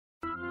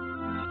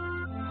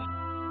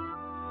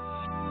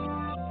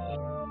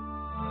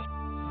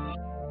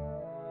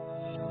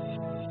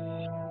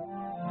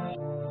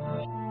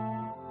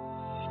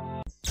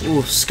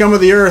Ooh, scum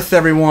of the earth,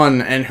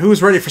 everyone, and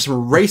who's ready for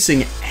some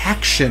racing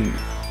action?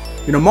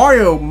 You know,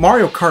 Mario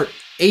Kart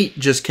 8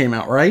 just came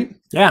out, right?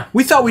 Yeah.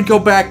 We thought we'd go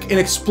back and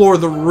explore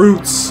the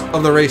roots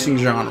of the racing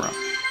genre.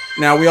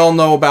 Now, we all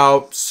know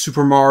about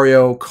Super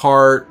Mario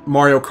Kart,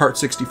 Mario Kart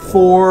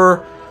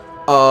 64,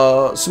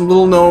 some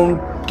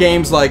little-known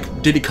games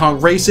like Diddy Kong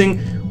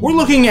Racing. We're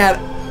looking at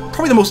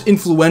probably the most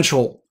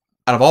influential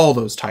out of all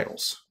those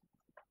titles.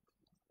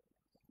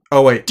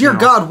 Oh, wait. Dear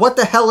God, what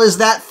the hell is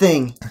that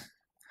thing?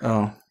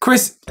 Oh.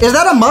 Chris, is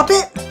that a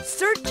Muppet?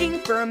 Searching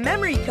for a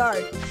memory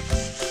card.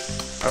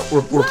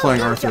 We're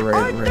playing Arthur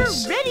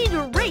Race. Ready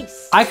to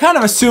race. I kind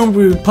of assumed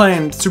we were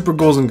playing Super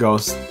Ghouls and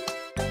Ghosts.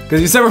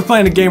 Because you said we're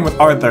playing a game with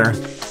Arthur.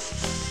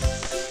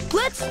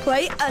 Let's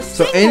play a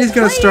So Andy's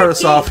gonna start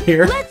us off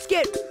here. Let's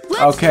get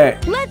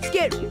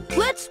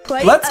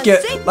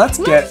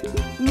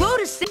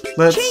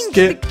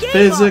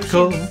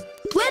physical.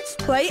 Let's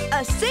play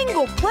a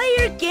single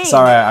player game.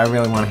 Sorry, I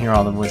really want to hear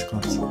all the voice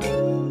clips.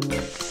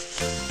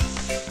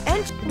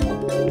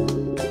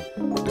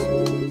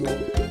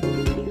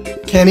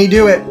 Can he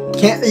do it?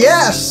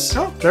 Yes!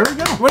 Oh, there we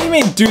go. What do you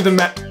mean, do the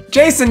math?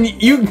 Jason,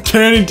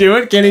 can he do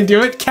it? Can he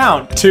do it?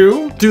 Count.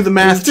 2. Do the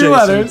math, Two Jason.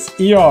 letters.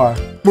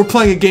 ER. We're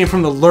playing a game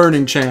from the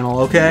Learning Channel,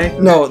 okay?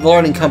 No, the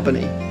Learning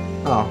Company.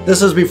 Oh.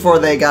 This was before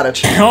they got a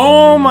channel.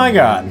 Oh my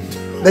God.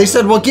 They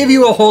said, we'll give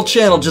you a whole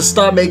channel, just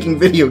stop making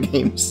video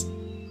games.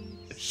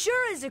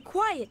 Sure is a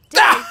quiet day.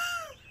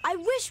 I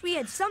wish we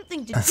had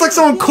something to do. It's like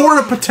someone corned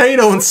a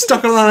potato and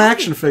stuck it on an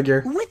action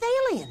figure. With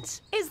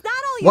aliens. Is that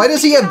all you Why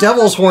does he have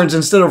devil's horns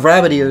instead of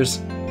rabbit ears?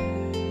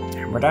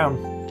 Hammer down.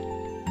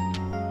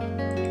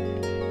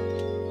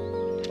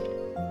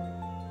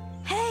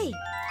 Hey,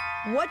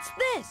 what's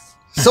this?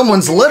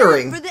 Someone's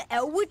littering. For the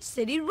Elwood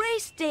City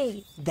Race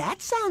Day.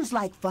 That sounds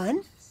like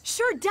fun.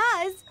 Sure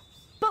does,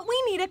 but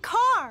we need a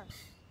car.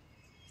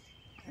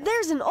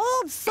 There's an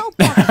old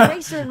soapbox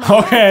racer in my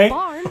Okay.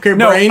 barn. Okay,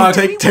 No, Brain,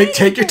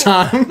 take your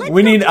time.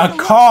 We need a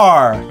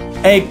car.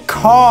 A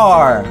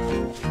car.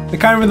 The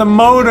kind with a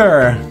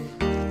motor.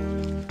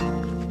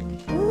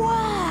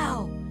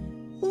 Wow,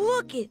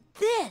 look at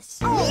this.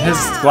 His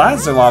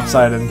glasses are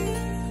lopsided.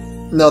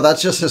 No,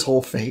 that's just his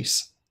whole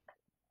face.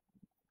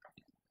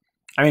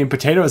 I mean,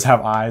 potatoes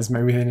have eyes.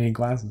 Maybe they need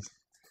glasses.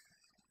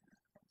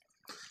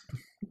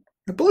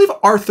 I believe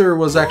Arthur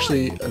was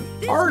actually an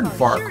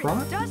aardvark,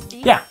 right? Dusty.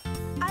 Yeah.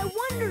 I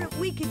wonder if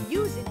we could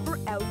use it for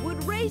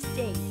Elwood Race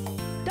Days.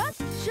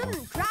 Dust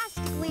shouldn't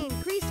drastically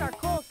increase our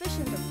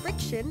coefficient of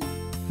friction.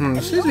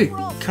 There seems to be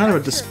kind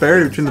of a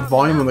disparity between the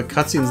volume of the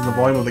cutscenes and the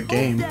volume of the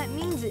game.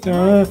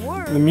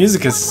 The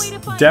music is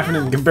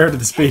definite compared to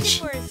the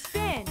speech.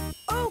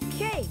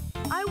 Okay,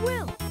 I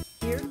will.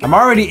 I'm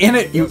already in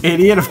it, you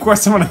idiot. Of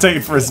course I'm gonna take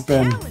it for a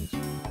spin.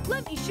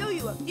 Let me show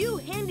you a few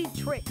handy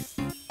tricks.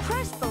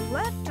 Press the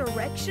left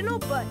directional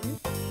button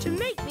to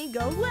make me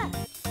go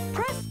left.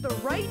 Press the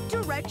right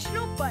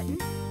directional button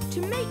to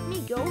make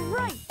me go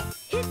right.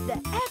 Hit the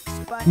X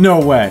button No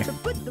way. to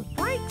put the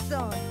brakes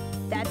on.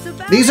 That's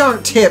about These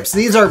aren't tips,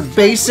 these are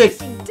basic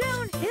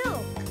downhill.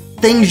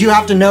 things you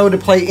have to know to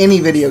play any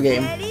video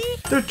game. Ready?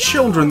 They're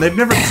children. They've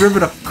never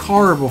driven a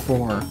car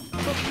before.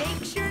 But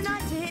make sure not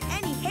to hit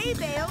any hay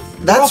bales.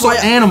 They're That's also why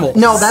animals.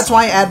 No, that's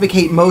why I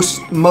advocate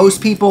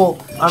most people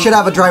should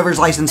have a driver's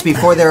license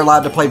before they're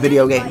allowed to play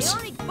video games.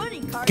 Bionic bunny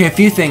car. Okay, a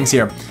few things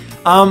here.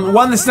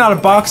 One, this is not a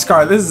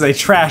boxcar. This is a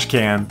trash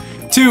can.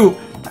 2,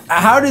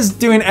 how does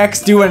doing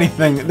X do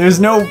anything? There's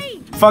no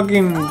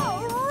fucking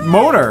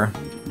motor.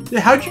 Yeah,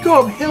 how'd you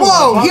go uphill?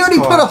 Whoa, with he already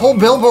boxcar? put a whole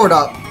billboard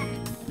up.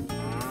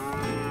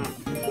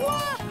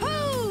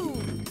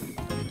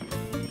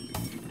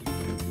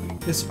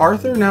 Woohoo! Is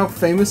Arthur now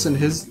famous in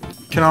his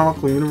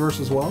canonical universe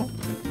as well?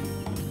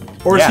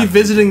 Or is Yeah. he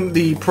visiting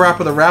the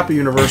Parappa the Rapper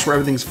universe where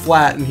everything's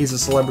flat and he's a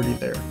celebrity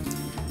there?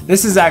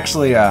 This is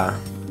actually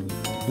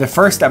the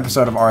first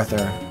episode of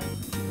Arthur.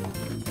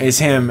 Is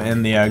him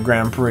in the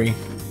Grand Prix.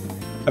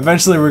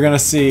 Eventually we're gonna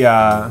see,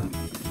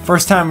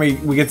 first time we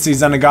get to see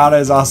Zenigata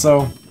is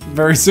also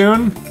very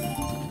soon.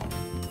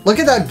 Look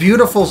at that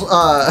beautiful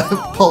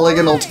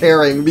polygonal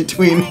tearing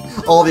between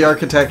all the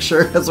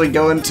architecture as we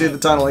go into the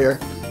tunnel here.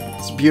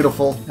 It's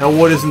beautiful.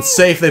 Elwood isn't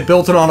safe. They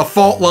built it on a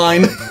fault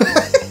line.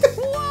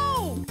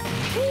 Whoa!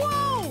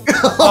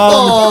 Whoa!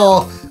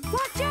 Oh,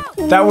 Watch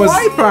out! That was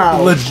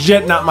Wipeout.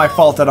 legit not my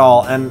fault at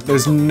all, and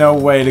there's no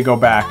way to go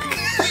back.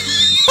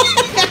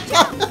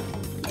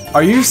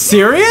 Are you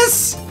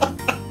serious?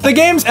 The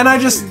game's, and I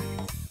just...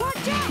 Watch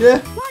out!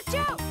 yeah. Watch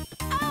out!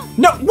 Oh,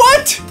 No,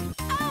 what?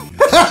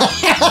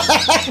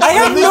 I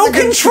have no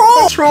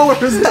control! Controller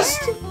is this?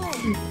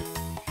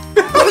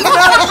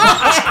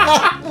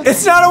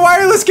 It's not a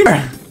wireless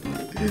controller.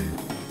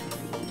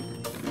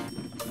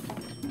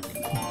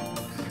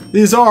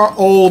 These are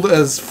old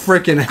as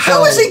freaking hell.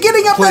 How is he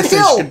getting up that PlayStation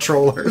hill?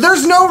 Controllers.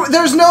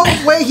 There's no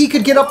way he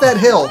could get up that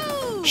hill.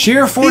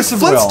 Sheer force He's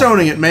of will.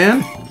 Flintstoning it,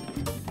 man.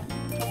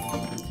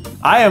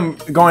 I am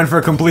going for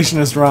a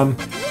completionist run.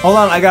 Hold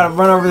on, I gotta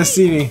run over the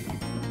CD.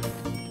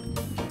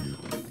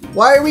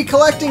 Why are we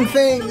collecting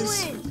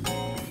things?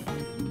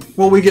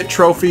 Well, we get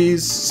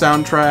trophies,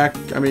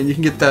 soundtrack. I mean, you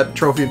can get that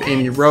trophy of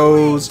Amy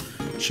Rose,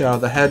 Shadow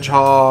the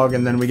Hedgehog,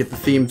 and then we get the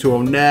theme to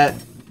Onett.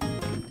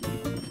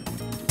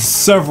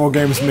 Several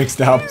games mixed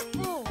up.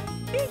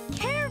 Be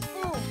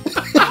careful!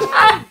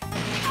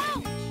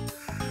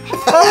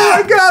 Oh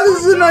my god,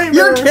 this is a nightmare!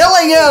 You're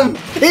killing him!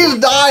 He's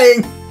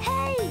dying!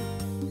 Hey!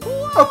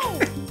 Whoa!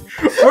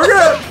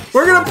 Okay.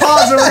 We're gonna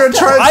pause and we're gonna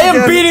try this I am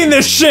again. beating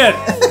this shit!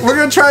 We're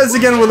gonna try this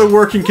again with a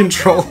working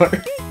controller. Be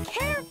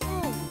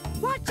careful!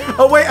 Watch out!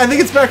 Oh wait, I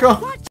think it's back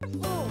on.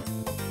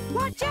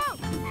 Watch out!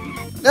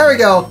 There we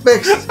go,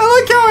 fixed. I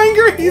like how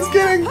angry he's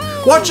getting.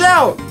 Watch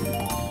out!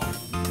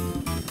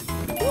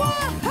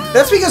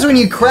 That's because when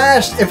you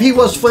crashed, if he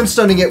was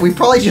Flintstoning it, we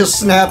probably just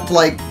snapped,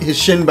 like, his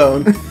shin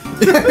bone.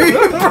 We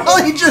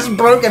probably just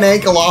broke an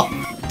ankle off.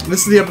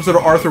 This is the episode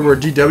of Arthur where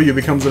GW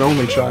becomes an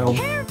only child.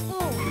 Careful!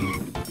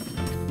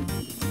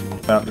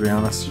 To be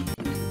honest.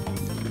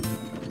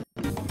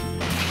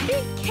 Be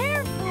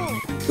careful!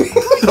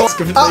 They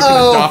can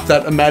adopt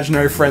that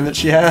imaginary friend that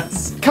she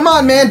has. Come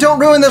on, man, don't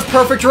ruin this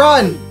perfect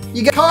run.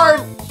 You got card.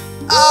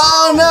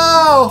 Oh,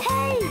 no!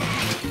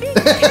 Hey! Be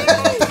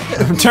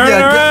careful! I'm turning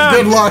around!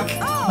 Good luck.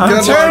 I'm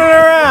Good turning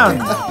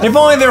luck. around! If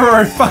only there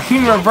were a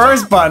fucking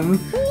reverse button.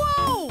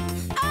 Whoa!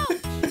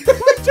 Ouch!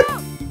 Watch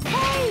out!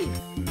 Hey!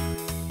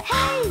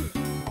 Hey!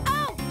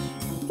 Ouch!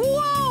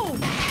 Whoa!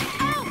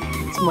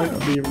 Ouch! This might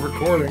not be even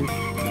recording.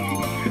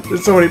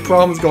 There's so many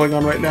problems going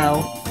on right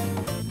now.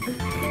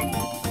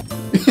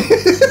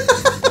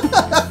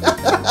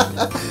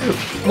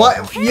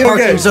 What? You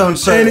parking zone,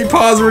 sir. Andy,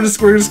 pause. We're just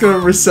gonna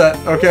reset.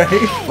 Okay.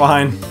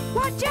 Fine.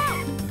 Watch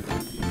out!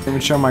 Let me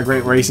show my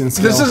great racing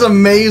skills. This is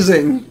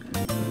amazing.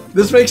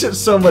 This makes it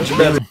so much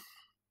better.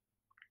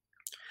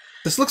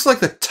 This looks like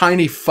the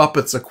Tiny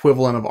Fuppets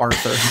equivalent of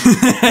Arthur.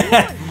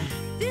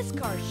 This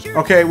car sure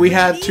Okay, we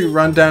had to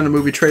run down to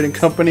Movie Trading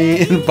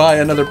Company and buy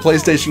another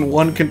PlayStation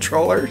 1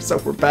 controller, so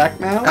we're back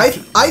now. I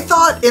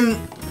thought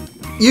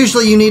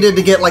usually you needed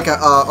to get like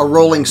a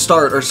rolling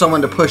start or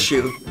someone to push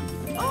you,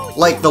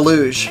 like the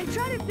luge. and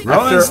try to figure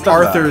Rolling After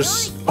start.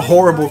 Arthur's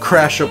horrible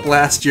crash up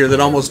last year that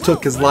almost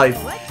took his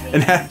life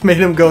and had made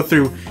him go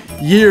through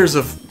years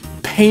of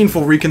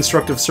painful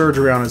reconstructive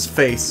surgery on his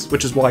face,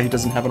 which is why he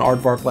doesn't have an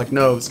aardvark-like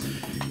nose.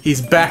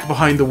 He's back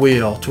behind the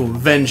wheel to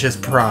avenge his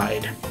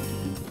pride.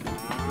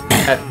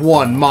 At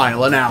 1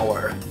 mile an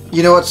hour.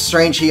 You know what's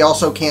strange? He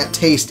also can't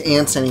taste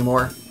ants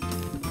anymore.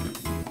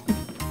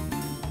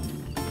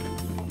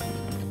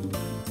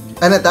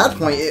 And at that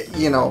point,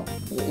 you know,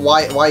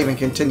 why even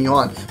continue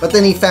on? But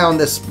then he found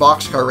this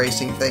boxcar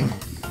racing thing.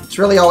 It's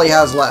really all he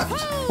has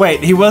left.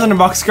 Wait, he wasn't a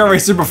boxcar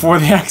racer before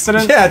the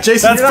accident? Yeah,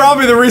 Jason, That's you're not-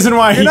 probably the reason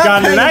why he You're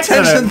got not in an paying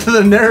attention accident. to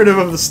the narrative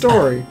of the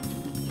story.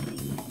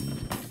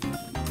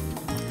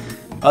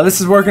 Oh, this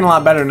is working a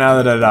lot better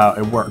now that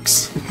it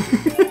works.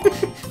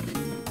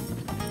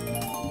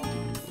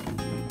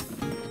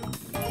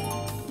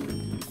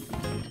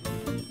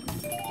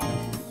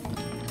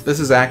 This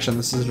is action.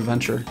 This is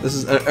adventure. This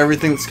is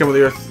everything that Scum of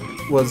the Earth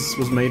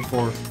was made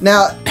for.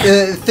 Now,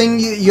 the thing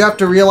you have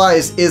to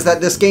realize is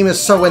that this game is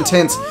so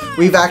intense,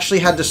 we've actually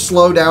had to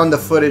slow down the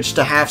footage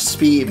to half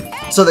speed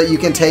so that you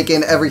can take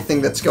in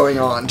everything that's going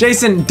on.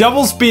 Jason,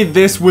 double speed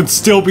this would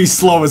still be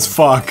slow as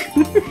fuck.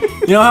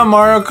 You know how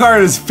Mario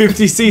Kart is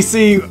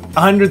 50cc,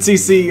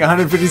 100cc,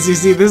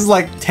 150cc? This is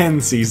like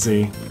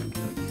 10cc.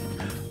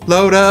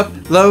 Load up,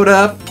 load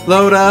up,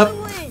 load up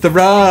the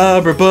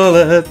rubber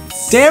bullets.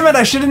 Damn it,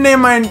 I should have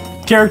named my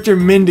character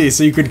Mindy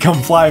so you could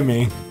come fly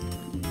me.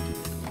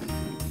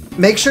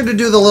 Make sure to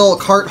do the little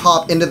cart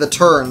hop into the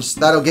turns.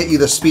 That'll get you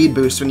the speed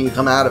boost when you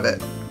come out of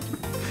it.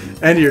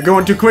 And you're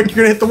going too quick, you're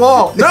gonna hit the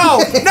wall. No!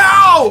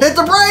 No! Hit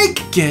the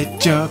brake!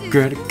 Get your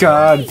credit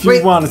card if you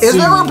Wait, want to see is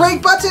there a me.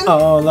 brake button?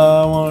 All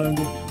I want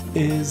to do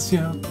is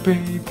your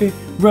baby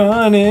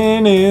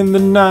running in the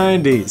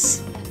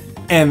 90s.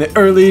 And the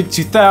early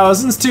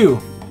 2000s too.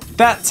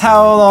 That's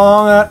how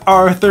long that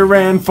Arthur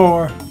ran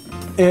for.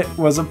 It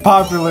was a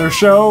popular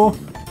show.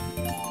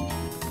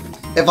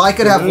 If I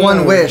could have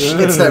one wish,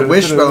 it's that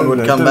Wishbone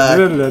would come back.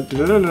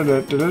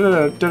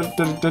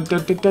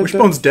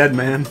 Wishbone's dead,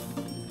 man.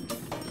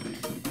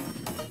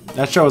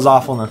 That show was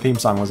awful and the theme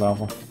song was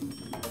awful.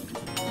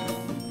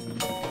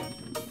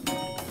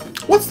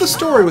 What's the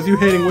story with you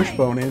hating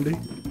Wishbone, Andy?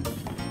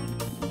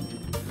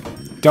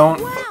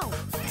 Don't. Wow!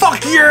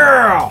 Fuck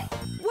yeah!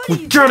 What We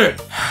do you did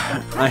it!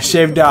 I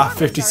shaved off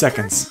 50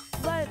 seconds.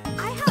 But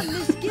I have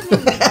misgivings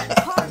about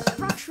the car's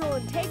structural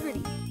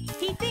integrity.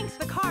 He thinks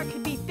the car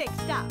could be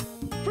fixed up.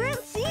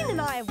 Francine and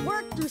I have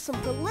worked through some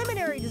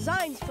preliminary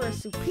designs for a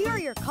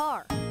superior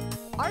car.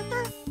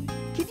 Arthur,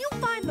 can you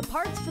find the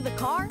parts for the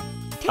car?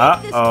 Take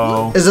this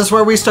Uh-oh. Is this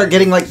where we start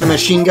getting like the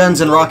machine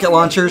guns and rocket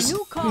launchers?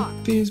 new car.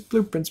 These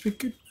blueprints we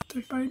could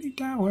the mighty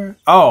tower.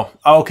 Oh,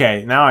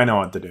 okay. Now I know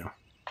what to do.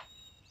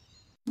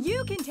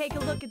 You can take a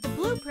look at the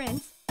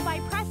blueprints by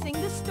pressing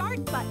the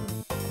start button.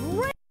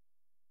 Great.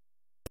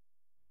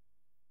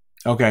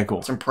 Okay, cool.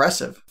 It's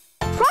impressive.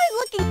 Try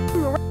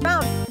looking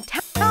around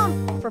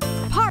town for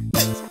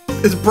parts.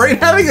 Is Brain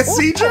having a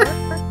seizure?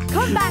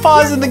 Come back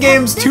Pausing here the and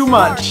game's this too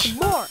car much.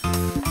 some more.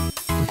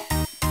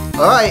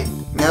 All right,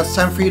 now it's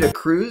time for you to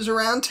cruise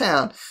around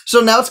town.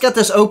 So now it's got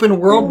this open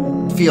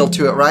world feel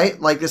to it, right?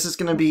 Like this is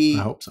gonna be.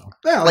 I hope so.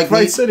 Yeah, Like like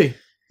Vice the- City.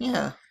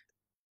 Yeah.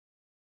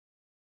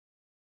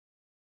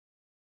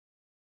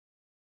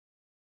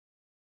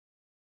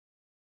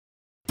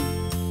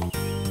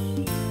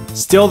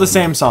 Still the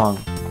same song.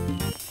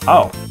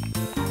 Oh.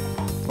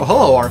 Well,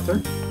 hello,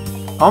 Arthur.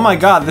 Oh my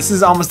god, this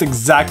is almost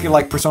exactly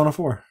like Persona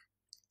 4.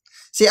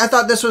 See, I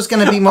thought this was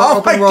gonna be more Oh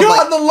open my world.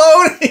 god, the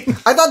loading!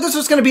 I thought this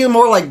was gonna be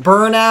more like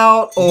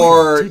Burnout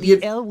or to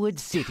the Elwood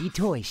City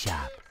Toy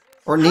Shop.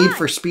 or Need Hi.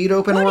 for Speed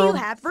open What do world.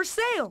 you have for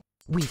sale?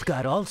 We've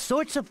got all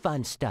sorts of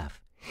fun stuff.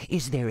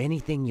 Is there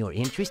anything you're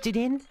interested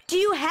in? Do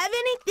you have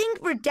anything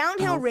for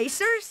downhill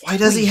racers? Why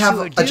does he We have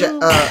sure a, do.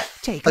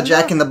 Take a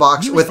Jack look. in the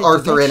Box Use with the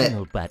Arthur in it?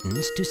 directional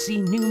buttons to see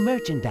new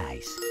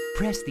merchandise.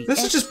 Press the This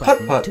is X just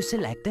button Putt-Putt. to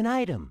select an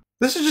item.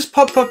 This is just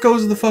Putt Putt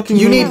Goes to the fucking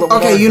You moon, need but with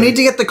okay. You Arthur. need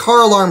to get the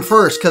car alarm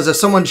first because if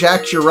someone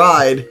jacks your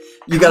ride,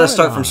 you got to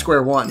start from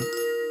square one.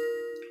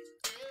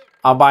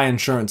 I'll buy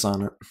insurance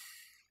on it.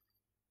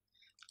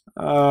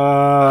 Arthur.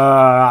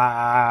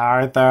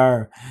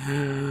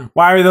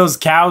 Why are those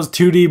cows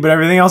 2D but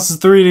everything else is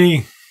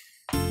 3D?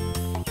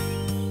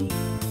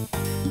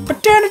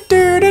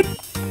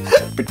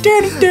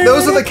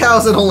 Those are the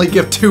cows that only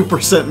give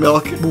 2%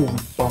 milk.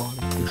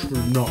 This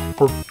should not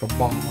hurt the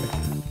body.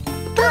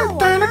 Hello,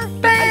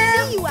 Arthur.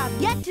 I see you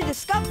have yet to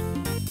discover.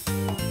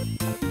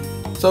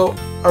 So,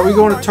 are we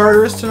going to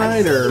Tartarus I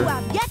tonight, see or you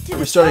have yet to are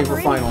we starting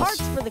discover for any finals?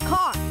 parts for the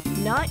car.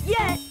 Not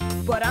yet,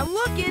 but I'm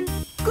looking.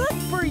 Good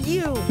for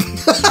you.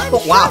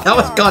 Wow, that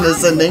was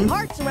condescending.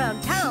 Parts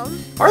around town.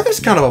 Arthur's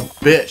kind of a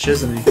bitch,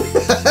 isn't he?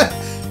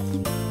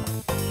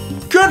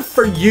 Good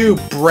for you,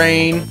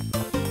 brain.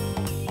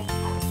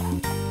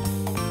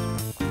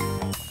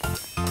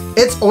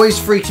 It's always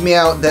freaked me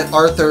out that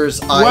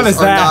Arthur's eyes is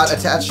are that? not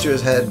attached to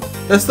his head.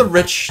 That's the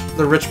rich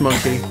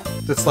monkey.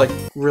 That's like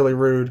really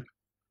rude.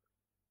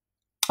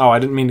 Oh, I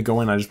didn't mean to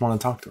go in. I just want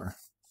to talk to her.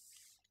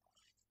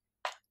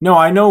 No,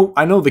 I know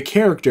the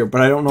character, but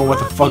I don't know what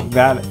the fuck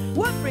that is.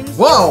 What brings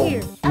Whoa. you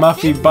here?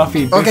 Muffy,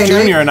 Buffy, Big Okay,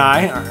 now Jr. and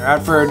I are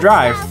out for a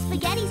drive.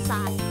 Spaghetti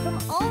sauce from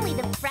only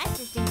the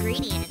freshest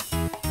ingredients.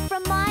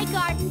 From my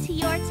garden to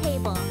your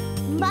table.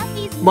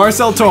 Muffy's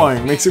Marcel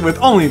Toying makes it with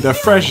only the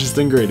freshest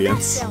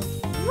ingredients. Sounds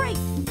great.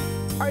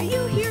 Are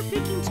you here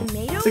picking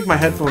tomatoes? I think my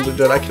headphones are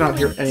dead. I cannot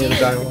hear any of the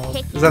dialogue.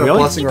 Is that a Really?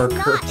 blessing or a It's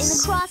not in the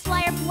curse?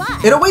 Crossfire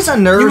Plus. It always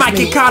unnerves You might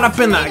me. get caught up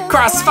in the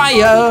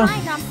crossfire.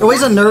 It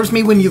always unnerves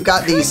me when you've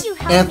got these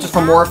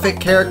anthropomorphic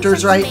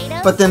characters, right?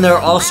 But then they're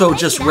also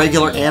just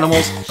regular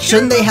animals.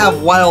 Shouldn't they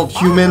have wild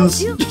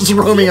humans just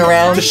roaming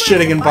around? Just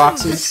shitting in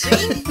boxes.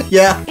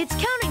 Yeah. It's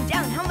counting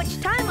down how much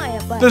time I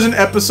have left. There's an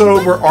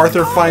episode where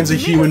Arthur finds a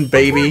human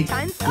baby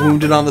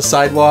wounded on the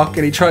sidewalk,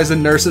 and he tries to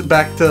nurse it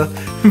back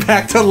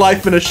to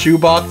life in a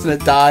shoebox, and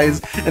it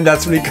dies, and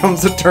that's when he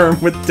comes to term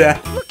with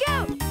death. Look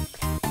out!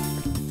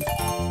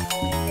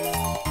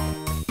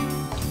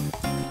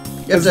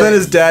 You have Because then to-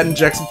 his dad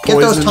injects Get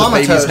those poison in the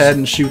baby's tomatoes. head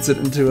and shoots it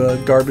into a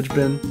garbage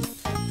bin.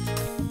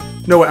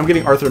 No, wait, I'm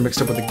getting Arthur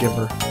mixed up with the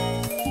Giver.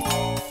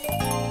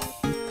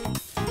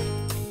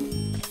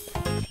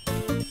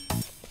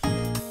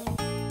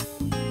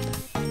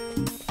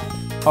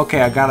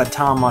 Okay, I got a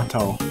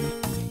tomato.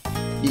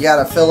 You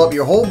gotta fill up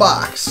your whole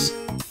box.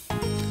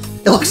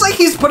 It looks like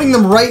he's putting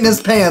them right in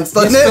his pants,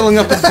 doesn't He's it? filling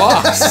up his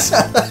box.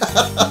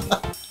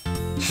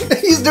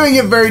 He's doing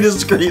it very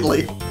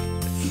discreetly.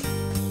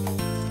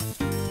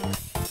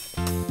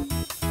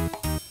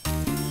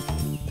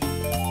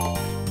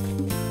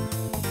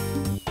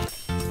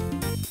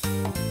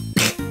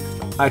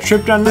 I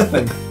tripped on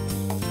nothing.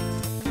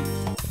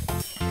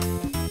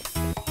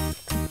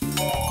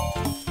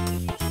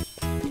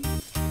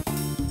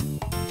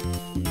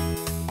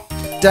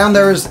 Down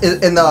there is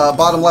in the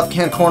bottom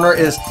left-hand corner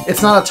is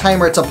it's not a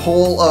timer, it's a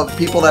poll of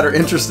people that are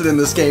interested in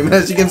this game. And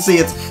as you can see,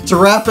 it's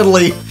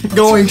rapidly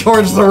going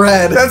towards the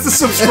red. That's the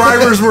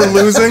subscribers we're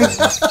losing.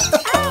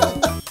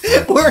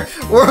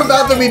 We're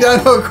about to be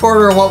down to a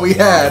quarter of what we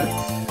had.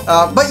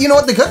 But you know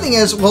what? The good thing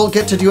is we'll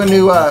get to do a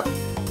new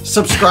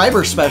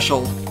subscriber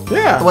special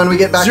Yeah. when we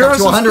get back Zero up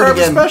to 100 subscriber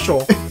again.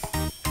 special.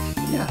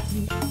 Yeah.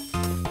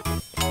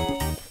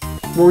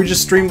 Where we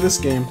just streamed this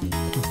game.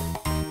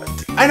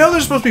 I know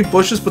they're supposed to be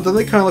bushes, but then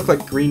they kind of look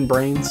like green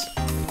brains.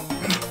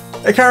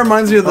 It kind of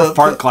reminds me of Or the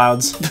fart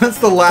clouds. That's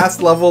the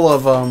last level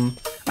of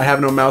I have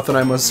no mouth and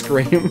I must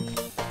scream.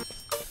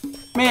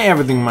 Man,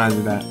 everything reminds me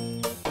of that.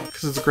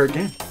 Because it's a great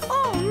game.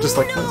 Oh Just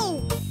like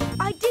no!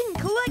 I didn't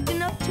collect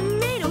enough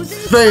tomatoes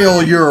in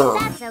Failure.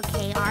 That's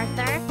okay,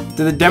 Arthur.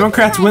 Did the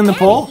Democrats win the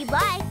poll? If you'd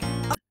like.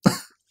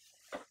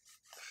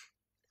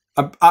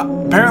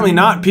 Apparently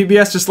not.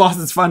 PBS just lost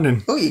its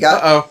funding. Oh, you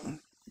got Uh-oh.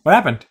 What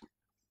happened?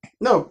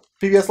 No,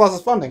 PBS lost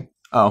its funding.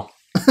 Oh.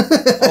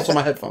 Also,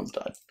 my headphones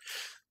died.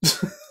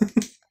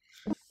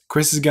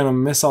 Chris is gonna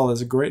miss all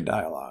this great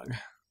dialogue.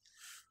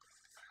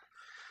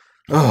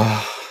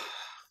 Ugh.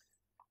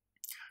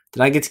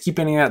 Did I get to keep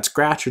any of that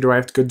scratch, or do I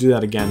have to go do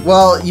that again?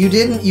 Well, you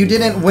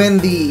didn't win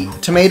the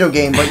tomato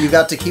game, but you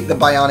got to keep the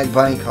Bionic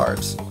Bunny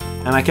cards.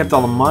 And I kept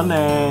all the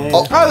money.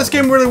 Oh. Oh, this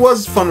game really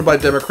was funded by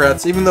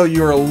Democrats. Even though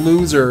you're a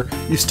loser,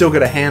 you still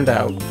get a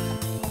handout.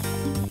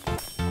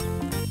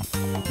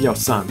 Yo,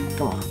 son,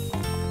 come on.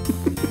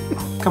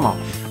 Come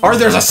on.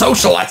 Arthur's a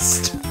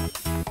socialist!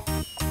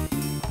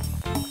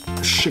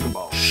 Sugar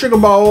ball. Sugar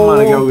bowl! I'm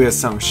gonna go get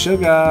some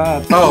sugar.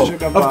 Oh,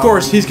 Sugar of ball.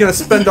 course, he's gonna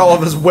spend all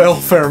of his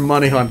welfare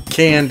money on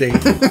candy.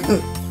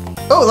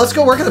 Oh, let's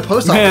go work at the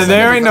post office. Man,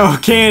 there ain't no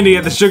candy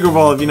at the Sugar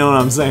Bowl, if you know what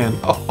I'm saying.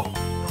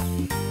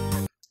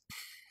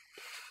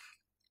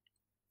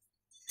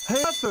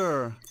 Hey,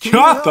 Arthur! Can you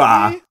help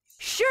Arthur! me?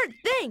 Sure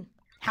thing.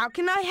 How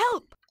can I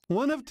help?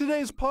 One of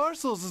today's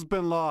parcels has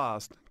been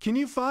lost. Can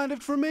you find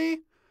it for me?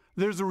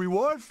 There's a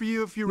reward for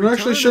you if you return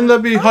Actually, shouldn't it.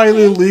 that be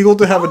highly illegal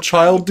to have a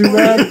child do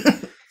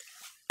that?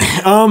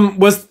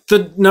 Was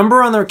the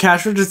number on their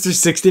cash register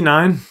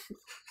 69?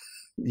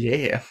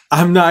 Yeah.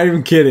 I'm not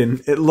even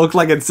kidding. It looked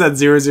like it said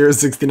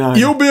 0069.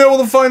 You'll be able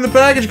to find the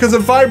package because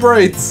it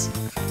vibrates.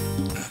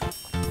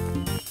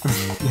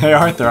 Hey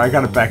Arthur, I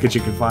got a package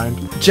you can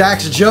find.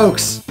 Jack's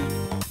jokes.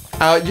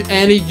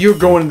 Andy, you're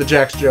going into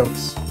Jack's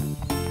jokes.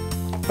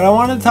 But I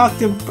want to talk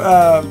to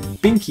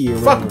Binky or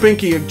Fuck whatever.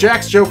 Binky.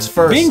 Jack's jokes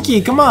first.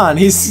 Binky, come on.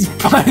 He's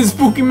buying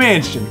Spooky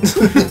Mansion.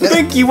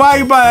 Binky, why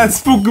you buy that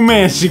Spooky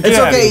Mansion? Get It's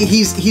out of okay.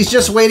 here. He's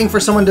just waiting for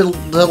someone to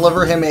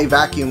deliver him a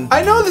vacuum.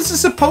 I know this is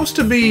supposed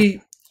to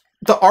be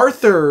the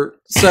Arthur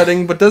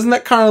setting, but doesn't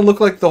that kind of look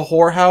like the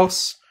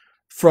whorehouse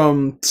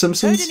from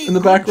Simpsons in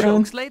the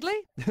background? Jokes lately?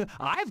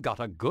 I've got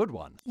a good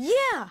one.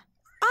 Yeah,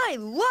 I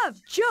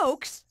love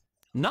jokes.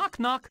 Knock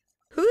knock.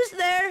 Who's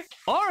there?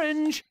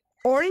 Orange.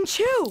 Orange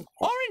who?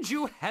 Orange,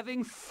 you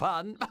having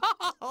fun?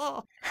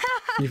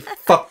 You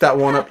fucked that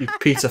one up, you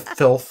piece of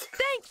filth.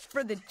 Thanks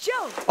for the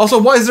joke.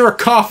 Also, why is there a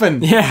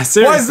coffin? Yeah,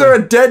 seriously. Why is there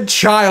a dead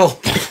child?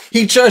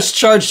 He just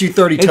charged you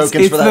 30 tokens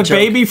It's for that the joke.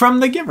 baby from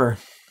the giver.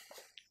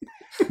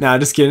 Nah,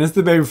 just kidding. It's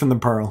the baby from the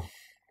pearl.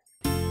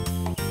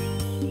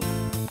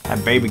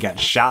 That baby got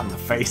shot in the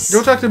face.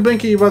 Go talk to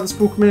Binky about the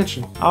Spook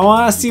Mansion. I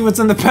want to see what's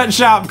in the pet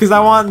shop because I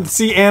want to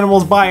see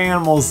animals buy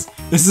animals.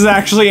 This is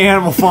actually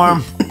Animal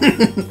Farm.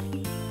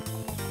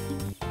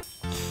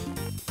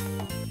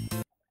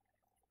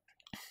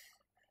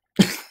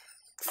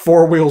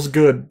 Four wheels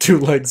good, two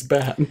legs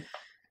bad.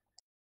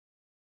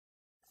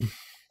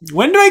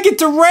 When do I get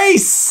to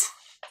race?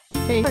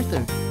 Hey,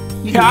 Arthur.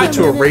 You Yeah, I Get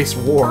to a race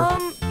war.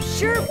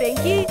 Sure,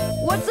 Binky.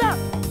 What's up?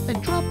 I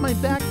dropped my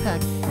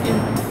backpack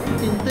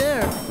in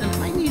there, and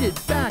I need it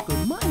back,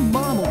 or my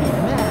mom will be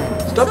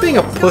mad. Stop being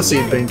a pussy,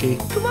 Binky.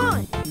 Come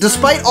on.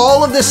 Despite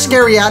all of this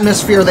scary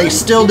atmosphere, they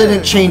still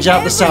didn't change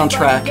out the Everybody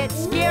soundtrack.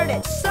 gets scared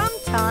at some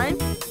time.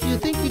 Do you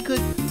think you could,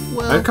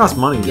 well, That costs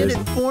money, get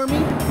Jason. it for me?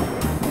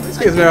 These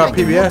guys are out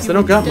PBS, they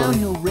don't got money.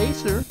 Downhill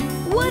racer.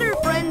 What are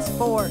friends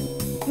for?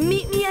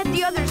 Meet me at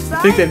the other side.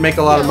 I think they'd make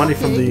a lot of money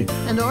from Okay. the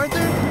And Arthur?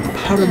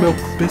 Powder Milk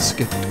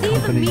Biscuit See the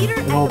Company meter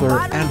and at all the their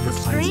bottom of the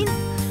advertising.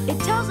 screen? It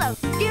tells how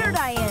scared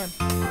I am.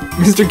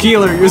 Mr.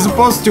 Keeler, you're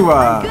supposed to,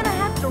 I'm gonna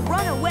have to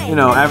run away. you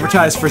know, and try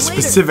advertise again for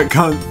later. specific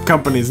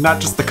companies,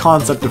 not just the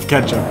concept of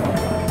ketchup.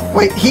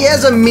 Wait, he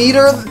has a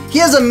meter? He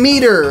has a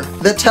meter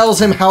that tells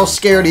him how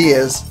scared he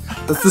is.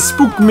 That's the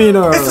spook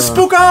meter. It's a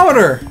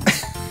spookometer!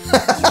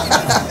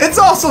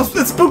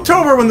 It's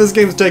Spooktober when this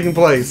game's taking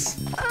place.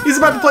 He's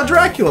about to play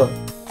Dracula.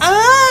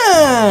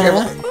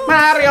 Ah!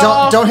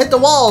 Mario! Don't hit the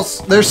walls.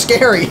 They're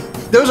scary.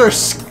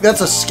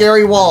 That's a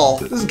scary wall.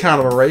 This is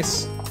kind of a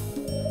race.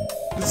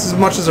 This is as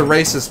much as a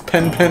race as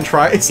Pen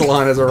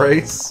Triathlon is a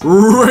race.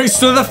 Race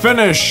to the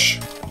finish.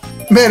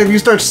 Man, if you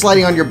start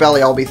sliding on your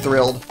belly, I'll be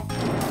thrilled.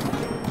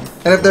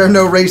 And if there are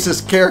no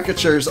racist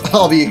caricatures,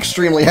 I'll be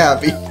extremely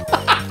happy.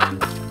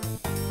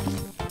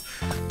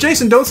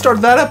 Jason, don't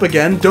start that up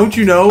again. Don't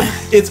you know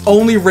it's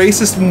only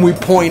racist when we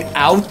point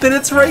out that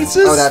it's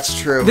racist? Oh, that's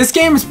true. This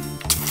game's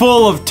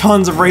full of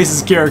tons of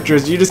racist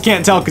characters. You just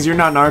can't tell because you're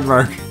not an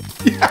aardvark.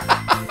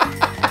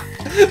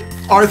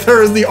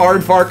 Arthur is the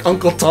aardvark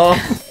Uncle Tom.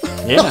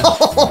 Yeah.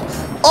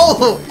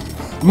 Oh!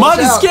 Mud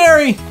is out.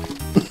 scary.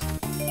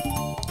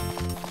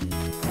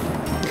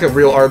 Like a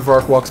real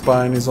aardvark walks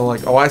by and he's all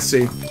like, "Oh, I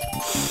see. You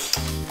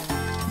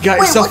got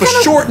Wait, yourself what a kind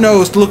of- short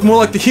nose to look more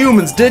like the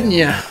humans, didn't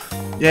you?"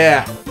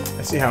 Yeah,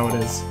 I see how it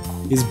is.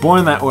 He's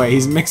born that way.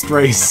 He's mixed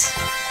race.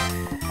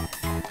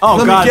 Oh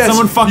Let god, me guess,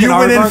 someone fucking you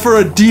went in aardvark? for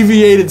a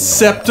deviated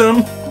septum?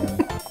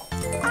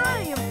 I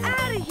am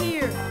out of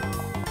here.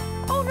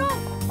 Oh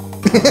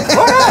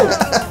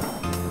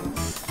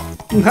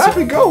no.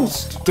 Happy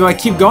ghost. Do I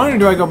keep going or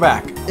do I go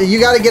back? You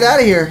gotta get out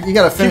of here. You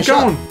gotta Keep finish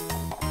going. up.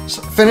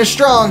 Finish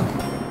strong.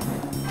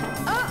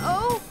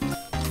 Uh-oh.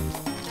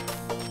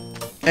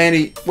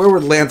 Andy, where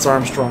would Lance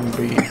Armstrong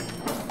be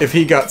if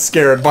he got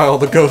scared by all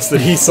the ghosts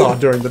that he saw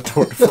during the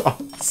Tour de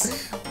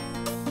France?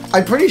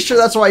 I'm pretty sure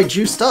that's why he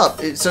juiced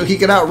up, so he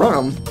could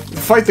outrun them.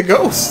 Fight the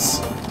ghosts.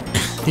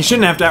 He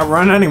shouldn't have to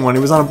outrun anyone.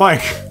 He was on a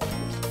bike.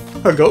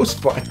 A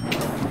ghost bike.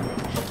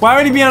 Why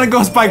would he be on a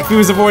ghost bike if he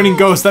was avoiding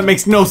ghosts? That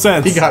makes no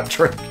sense. He got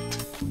tricked.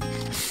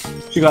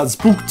 He got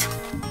spooked.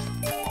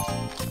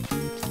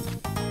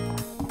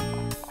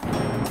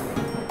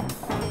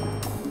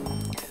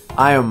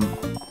 I am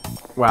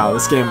Wow,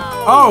 this game.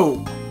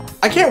 Oh,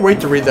 I can't wait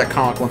to read that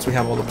comic once we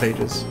have all the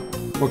pages.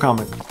 what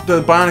comic?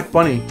 The Bionic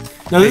Bunny.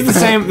 No, this is the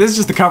same. This is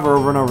just the cover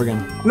over and over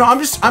again. No,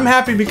 I'm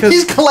happy because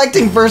He's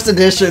collecting first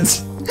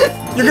editions.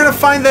 you're gonna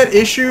find that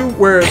issue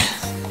where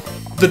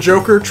the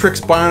Joker tricks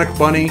Bionic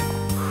Bunny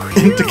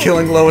into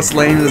killing Lois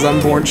Lane and his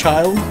unborn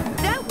child.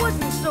 That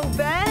wasn't so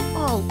bad.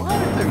 Oh,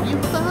 Arthur,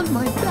 you found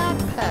my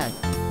backpack.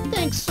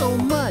 Thanks so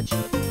much.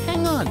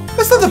 Hang on.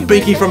 That's not the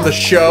Binky from the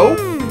show.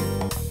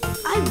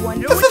 I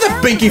wonder That's what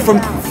not the Binky was from.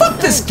 about.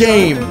 Fuck this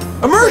game.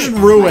 Immersion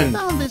ruined.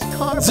 Found this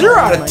card 0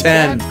 out in of my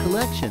 10. dad's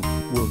collection.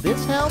 Will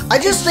this help? I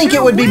just think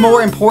it would be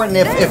more important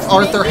if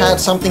Arthur had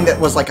something that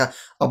was like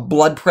a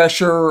blood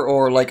pressure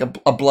or like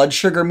a blood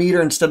sugar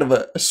meter instead of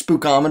a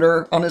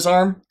spookometer on his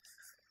arm.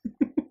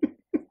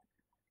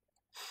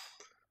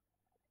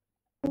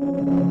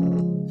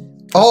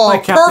 Oh,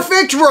 like Captain-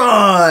 perfect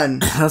run!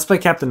 Let's play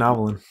Captain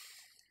Novelin.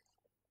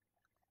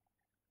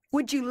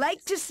 Would you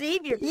like to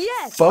save your...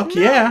 Yes. Fuck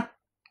no, yeah.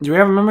 Do we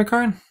have a memory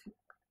card?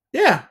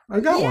 Yeah, I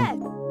got Yes.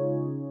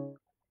 one.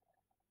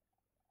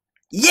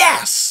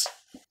 Yes!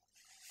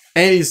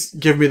 And he's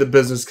giving me the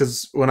business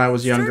because when I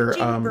was younger,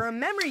 Searching for a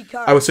memory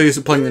card. I was so used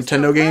to playing Use the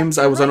Nintendo games,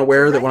 I was left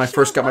unaware that when I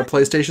directional first got my button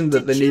PlayStation that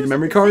to they needed choose a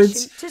memory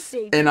position cards, to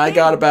save and your I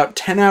got game. about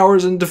 10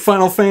 hours into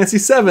Final Fantasy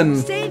VII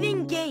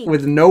Saving game.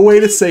 with no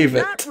way to Please save do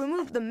it. not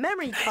remove the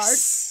memory card.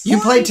 You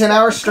or played 10 reset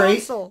hours the straight?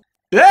 console.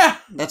 Yeah!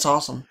 That's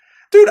awesome.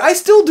 Dude, I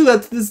still do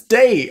that to this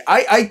day.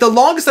 The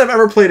longest I've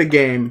ever played a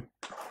game,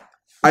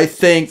 I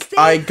think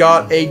I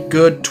got a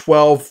good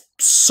 12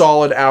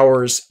 solid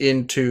hours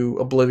into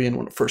Oblivion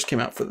when it first came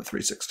out for the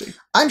 360.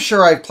 I'm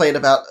sure I've played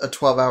about a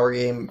 12-hour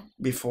game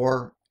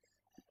before.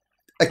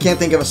 I can't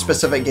think of a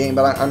specific game,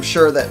 but I'm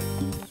sure that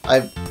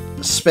I've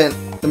spent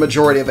the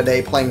majority of a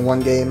day playing one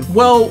game.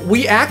 Well,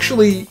 we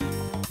actually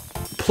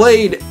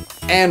played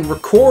and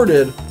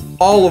recorded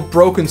all of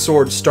Broken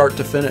Sword start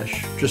to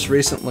finish just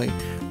recently,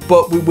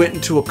 but we went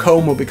into a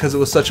coma because it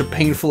was such a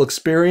painful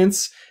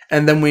experience,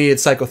 and then we needed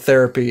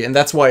psychotherapy, and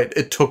that's why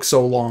it took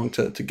so long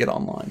to get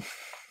online.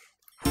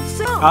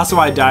 So, Also,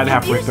 I died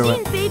have halfway you through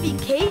seen it. Baby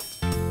Kate?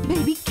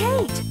 Baby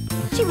Kate.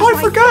 She was Oh, I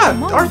right forgot! there a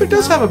moment Arthur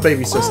does ago. have a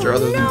baby sister Oh,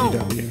 other than no.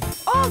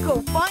 DW. I'll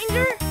go find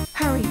her.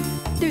 Hurry.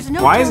 There's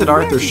no Why is it telling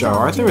where Arthur's she's show? off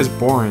Arthur to. is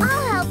boring.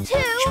 I'll help too.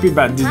 Should be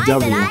about I bet I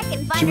can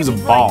DW. find She was a it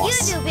before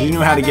boss. you do, He big knew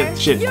how to get brother.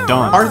 shit You're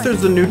done. right.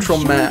 Arthur's the neutral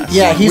mass.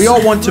 Yeah, he's- we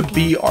all want to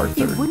be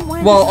Arthur. Wouldn't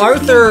want Well, to disturb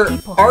Arthur the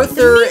people. Arthur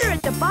The meter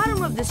at the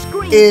bottom of the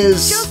screen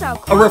is shows how a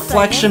close I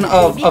reflection am to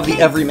of Baby the Kate.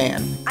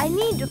 everyman. I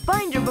need to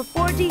find her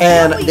before DW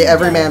And the does.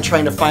 everyman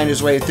trying to find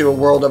his way through a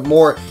world of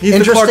more He's the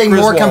interesting,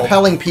 Clark more Griswold.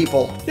 compelling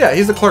people. Yeah,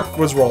 he's the Clark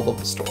Griswold of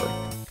the story.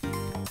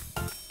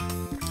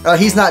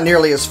 He's not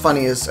nearly as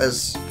funny as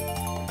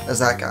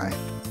that guy.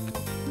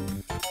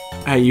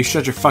 Hey, you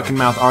shut your fucking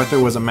mouth. Arthur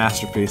was a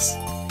masterpiece.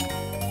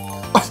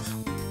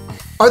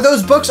 Are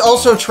those books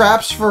also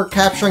traps for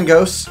capturing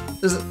ghosts?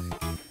 Is it,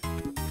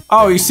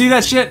 Oh, you see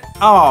that shit?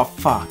 Oh,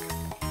 fuck.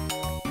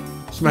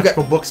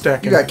 Symmetrical book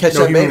stacking. you gotta catch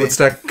no that human baby. would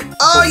stack.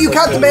 oh, you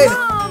caught the baby!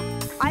 Mom,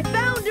 I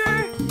found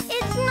her.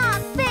 It's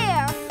not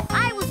fair.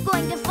 I was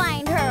going to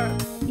find her.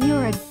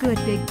 You're a good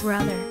big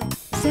brother.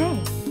 Say,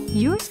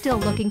 you're still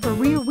looking for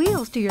rear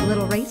wheels to your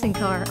little racing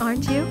car,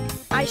 aren't you?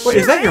 I Wait, sure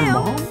is that your am.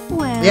 mom?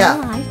 Well, Yeah.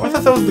 I I found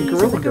thought that was the these in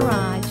Gorilla the Girl.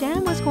 garage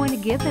and was going to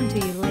give them to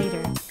you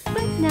later.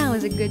 But now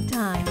is a good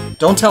time.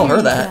 Don't tell her Here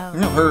you that. go.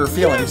 You know, hurt her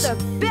You're feelings. the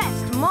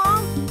best,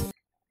 Mom.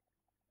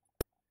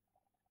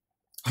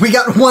 We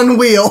got one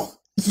wheel.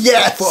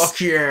 Yes! Fuck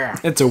yeah.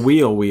 It's a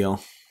wheel.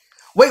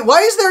 Wait, why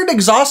is there an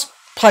exhaust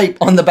pipe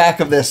on the back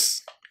of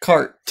this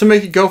cart? To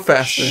make it go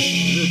faster.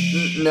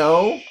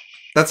 No.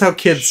 That's how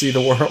kids see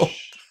the world.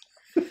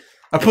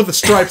 I put the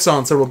stripes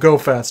on so it'll go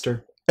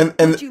faster. And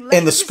Would you like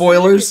and the to see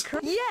spoilers.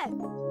 your Yeah.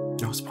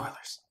 No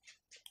spoilers.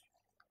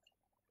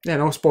 Yeah,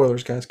 no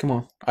spoilers, guys. Come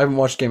on. I haven't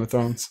watched Game of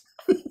Thrones.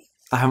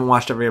 I haven't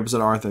watched every episode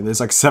of Arthur. There's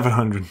like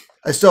 700.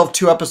 I still have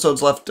 2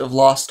 episodes left of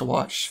Lost to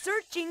watch.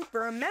 Searching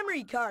for a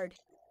memory card.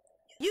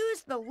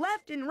 Use the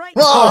left and right.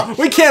 Oh,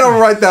 We can't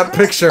overwrite that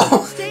picture.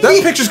 That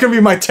picture's gonna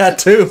be my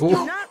tattoo. Do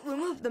not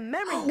remove the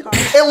memory card.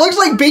 It looks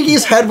like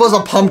Binky's head was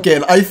a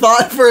pumpkin. I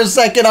thought for a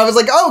second, I was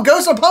like, oh,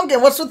 Ghost of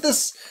Pumpkin. What's with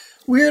this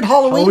weird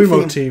Halloween Halloween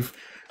theme? motif.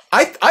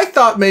 I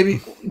thought maybe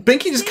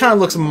Binky just kind of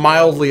looks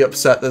mildly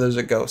upset that there's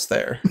a ghost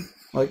there.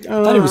 Like,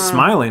 I thought he was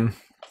smiling.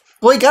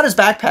 Well, he got his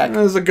backpack.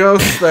 There's a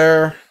ghost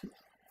there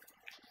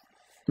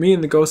Me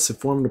and the ghosts have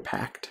formed a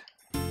pact.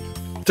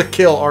 to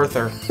kill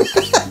Arthur.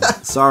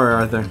 Sorry,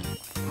 Arthur.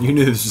 You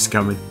knew this was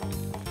coming.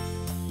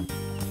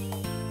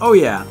 Oh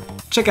yeah,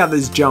 check out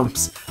these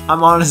jumps.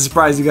 I'm honestly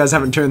surprised you guys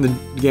haven't turned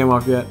the game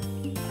off yet.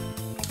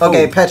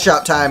 Okay, Oh. pet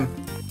shop time.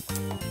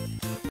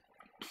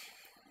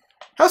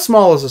 How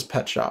small is this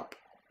pet shop?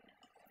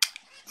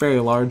 Very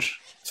large.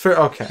 It's fair.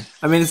 Okay.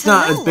 I mean, it's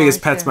not Hello, as big as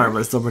Arthur. PetSmart, but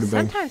it's still pretty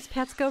big. Sometimes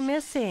pets go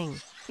missing.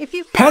 If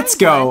you Pets find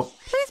Go. one,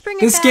 please bring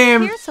it This back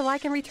game here so I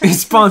can return it It's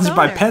to its sponsored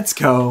by owner.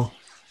 Petsco.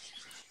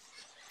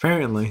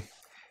 Apparently.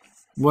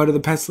 What do the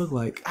pets look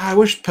like? I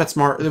wish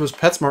PetSmart. It was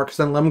PetSmart because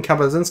then Lemon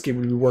Kabazinski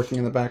would be working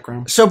in the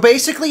background. So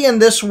basically, in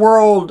this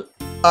world,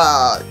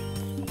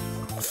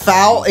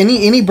 fowl,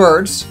 any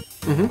birds,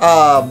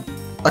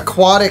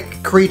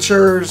 aquatic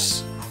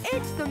creatures,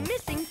 It's the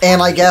missing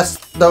and I guess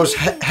those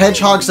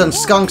hedgehogs and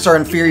skunks are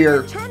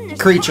inferior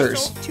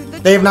creatures.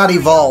 They have not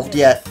evolved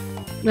yet.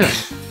 Yeah.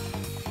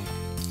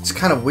 It's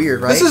kind of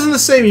weird, right? This is in the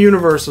same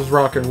universe as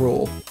Rock and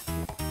Roll.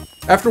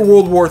 After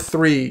World War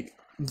III,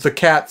 the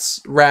cats,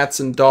 rats,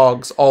 and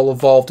dogs all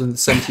evolved into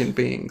sentient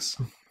beings.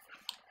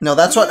 No,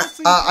 that's what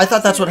I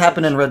thought. That's what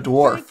happened in Red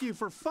Dwarf. Thank you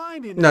for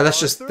finding No, it, that's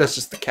just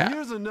Arthur. the cat.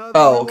 Here's another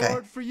Oh, okay.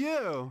 reward for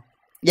you.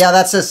 Yeah,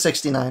 that says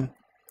 69.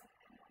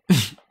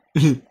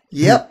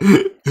 Yep.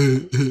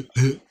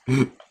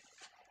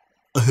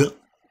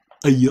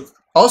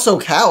 Also,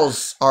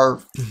 cows are.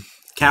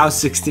 Cow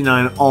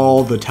 69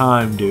 all the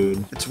time,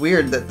 dude. It's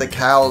weird that the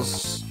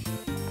cows.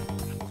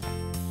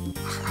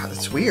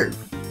 It's weird.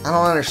 I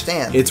don't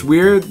understand. It's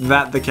weird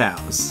that the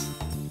cows.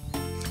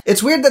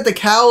 It's weird that the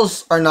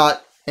cows are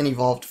not in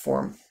evolved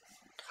form.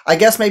 I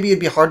guess maybe it'd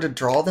be hard to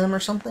draw them or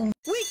something.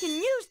 We can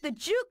use the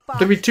jukebox.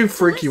 They'd be too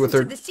freaky with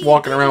their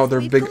walking around with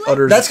their big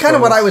udders. That's kind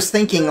of what I exposed. was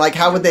thinking. Like,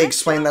 how would they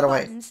explain that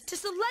away? To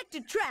select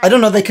a track. I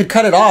don't know. They could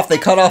cut it off. They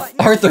cut off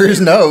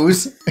Arthur's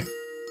nose.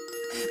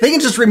 They can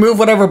just remove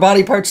whatever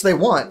body parts they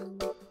want.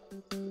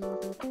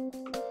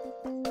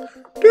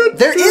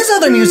 There is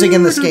other music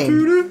in this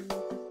game.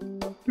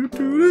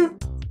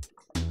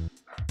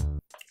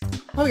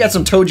 Oh, we got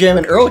some Toe Jam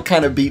and Earl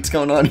kind of beats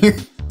going on here.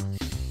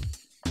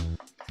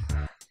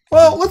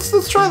 Well, let's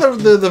try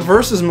the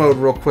versus mode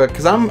real quick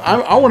because I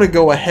want to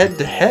go head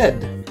to head.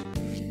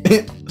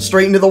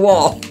 Straight into the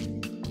wall.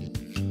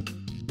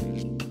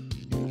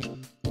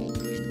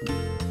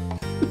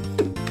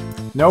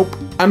 Nope.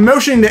 I'm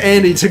motioning to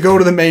Andy to go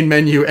to the main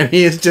menu, and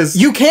he is just.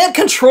 You can't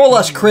control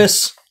us,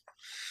 Chris.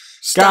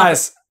 Stop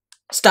Guys,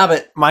 it. Stop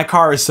it. my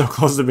car is so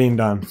close to being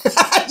done.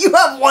 You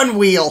have one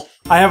wheel.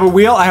 I have a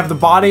wheel, I have the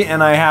body,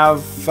 and I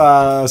have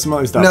some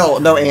other stuff.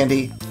 No,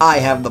 Andy. I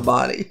have the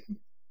body.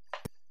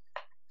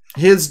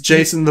 Here's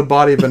Jason the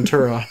Body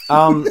Ventura.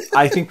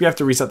 I think we have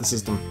to reset the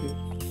system.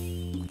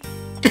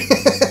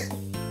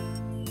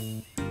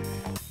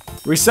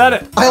 Reset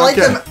it. I liked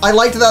Okay. them. I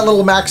liked that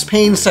little Max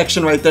Payne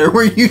section right there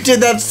where you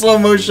did that slow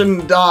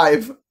motion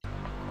dive.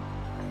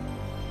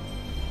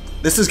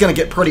 This is gonna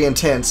get pretty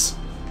intense,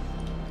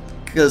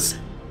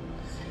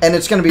 and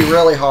it's gonna be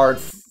really hard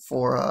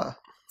for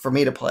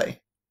me to play.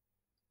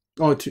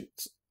 Oh,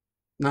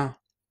 no.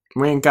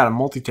 We ain't got a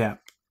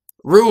multi-tap.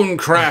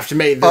 Runecraft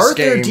made this Arthur,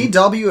 game.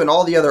 DW, and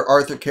all the other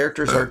Arthur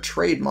characters are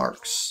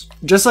trademarks.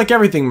 Just like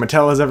everything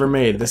Mattel has ever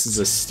made, this is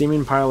a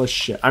steaming pile of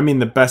shit. I mean,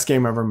 the best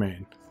game ever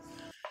made.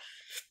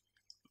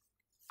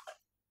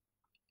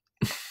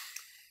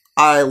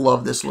 I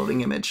love this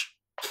loading image.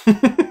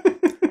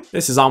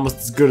 This is almost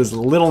as good as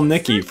Little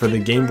Nicky for the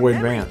Game Boy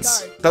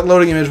Advance. That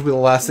loading image will be the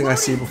last thing I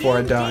see before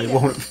I die,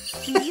 won't it?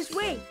 Please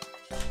wait.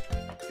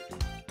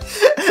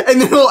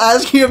 And then it'll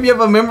ask you if you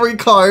have a memory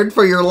card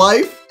for your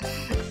life.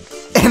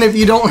 And if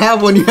you don't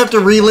have one, you have to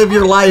relive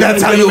your life.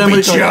 That's and how get a you'll be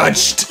memory card.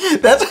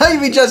 judged. That's how you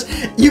be judged.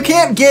 You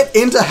can't get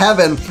into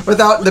heaven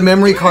without the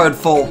memory card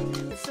full.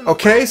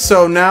 Okay,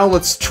 so now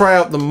let's try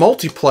out the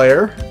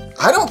multiplayer.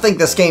 I don't think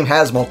this game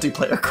has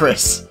multiplayer,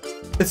 Chris.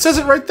 It says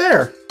it right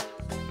there.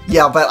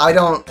 Yeah, but I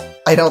don't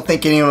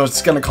think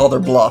anyone's gonna call their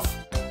bluff.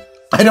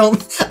 I don't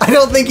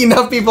think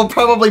enough people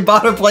probably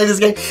bought to play this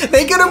game.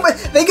 They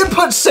could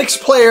put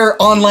 6-player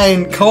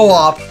online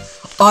co-op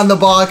on the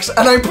box,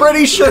 and I'm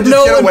pretty sure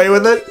no Get one. away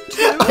with it.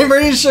 I'm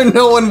pretty sure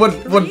no one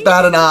would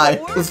bat an eye.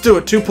 Let's do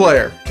it.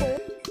 2-player.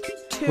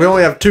 We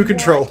only have 2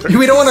 controllers.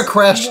 We don't want to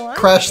crash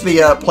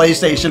the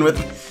PlayStation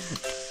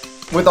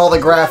with all the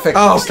graphics.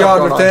 Oh stuff God,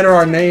 going with on. that are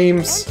our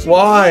names.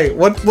 Why?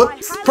 What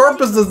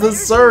purpose does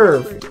this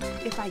serve?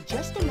 If I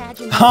just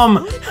imagine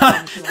anyone,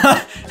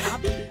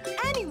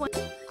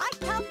 I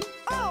tell.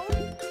 Oh.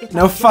 If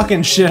No I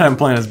fucking shit I'm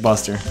playing as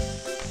Buster.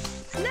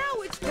 Now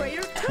it's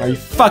greater. Are you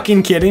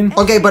fucking kidding?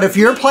 Okay, but if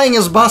you're playing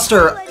as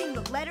Buster, Letting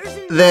the letters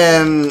in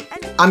then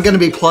I'm gonna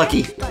be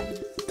plucky.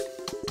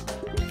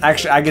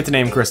 Actually, I get to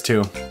name Chris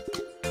too.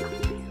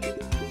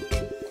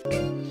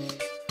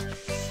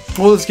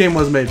 Well, this game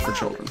was made for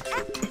children.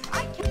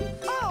 I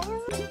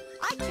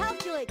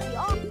calculate the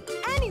odds.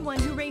 Anyone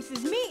who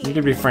races me. You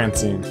could be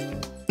Francine.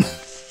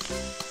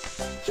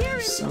 Here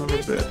is Son of a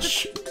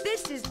bitch.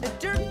 This is the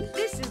dirt.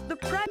 This is the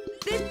prep.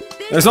 This.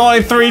 There's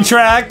only 3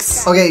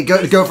 tracks! Okay,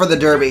 go for the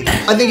derby.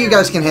 I think you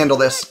guys can handle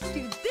this.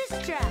 Do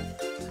this track.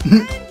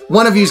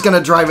 One of you's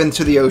gonna drive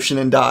into the ocean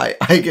and die.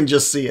 I can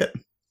just see it.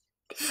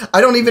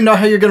 I don't even know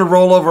how you're gonna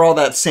roll over all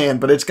that sand,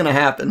 but it's gonna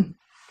happen.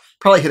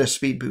 Probably hit a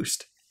speed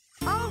boost.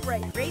 All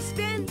right, race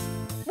fans.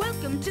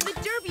 Welcome to the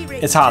Derby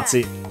race. It's Hot track.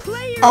 Seat.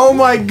 Players, Oh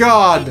my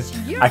God! it's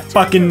your I turn.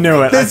 fucking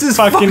knew it. This I is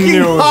fucking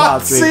knew it was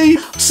Hot Seat.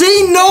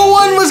 See, no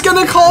one was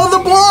gonna call the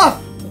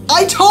bluff!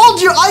 I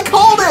told you, I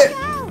called it!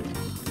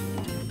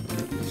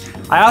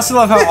 I also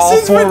love how all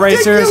This is 4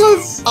 racers,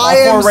 ridiculous. all I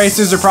am 4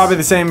 racers are probably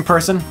the same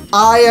person.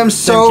 I am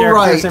Same so character,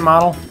 right. same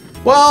model.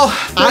 Well,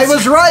 I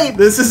was right.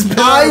 This has been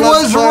I our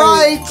Let's was Play.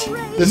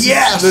 right. This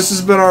Yes.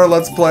 has been our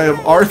Let's Play of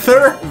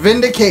Arthur.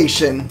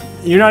 Vindication.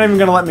 You're not even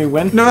gonna let me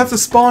win? No, that's a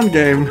Spawn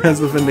game as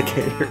the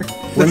Vindicator.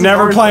 We're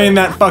never playing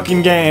that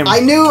fucking game. I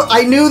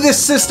knew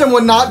this system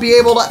would not be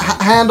able to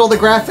handle the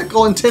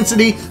graphical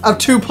intensity of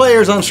 2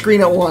 players on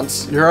screen at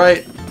once. You're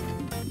right.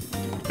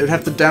 It'd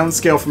have to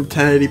downscale from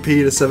 1080p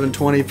to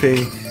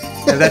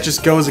 720p. And that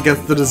just goes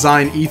against the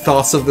design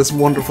ethos of this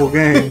wonderful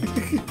game.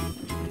 Can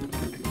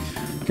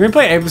we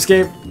play Ape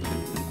Escape?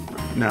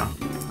 No.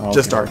 Okay.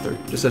 Just Arthur.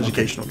 Just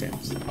educational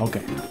games. Okay.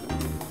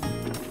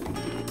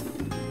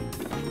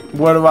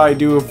 What do I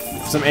do if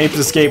some apes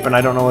escape and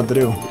I don't know what to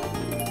do?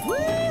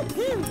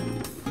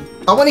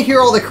 I want to hear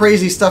all the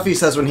crazy stuff he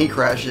says when he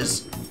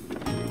crashes.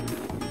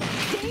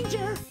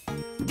 Danger!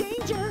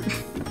 Danger!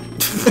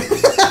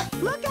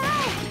 Look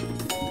out!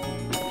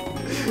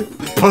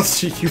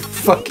 Buster, you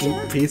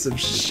fucking piece of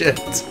shit.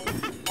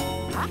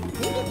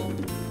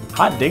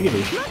 Hot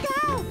diggity.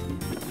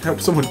 I hope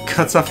someone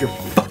cuts off your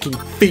fucking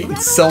feet and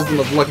sells them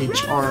as Lucky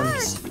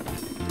Charms.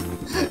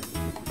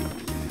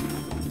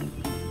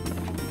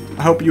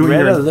 I hope you and Red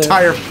your alert.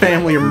 entire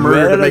family are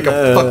murdered to make a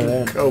Red fucking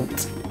alert.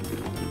 coat.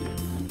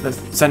 Let's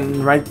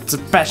send right to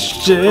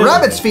pasture.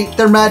 Rabbit's feet,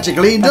 they're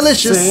magically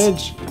delicious.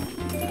 Passage.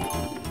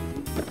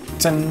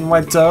 10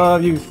 whites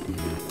of youth.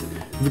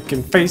 We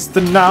can face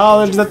the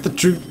knowledge that the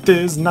truth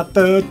is not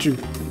the truth.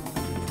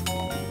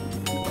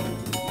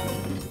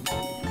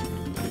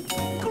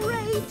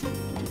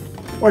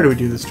 Why do we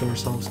do this to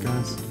ourselves,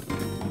 guys?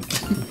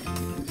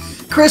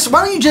 Chris,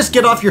 why don't you just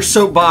get off your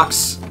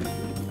soapbox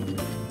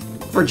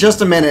for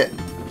just a minute?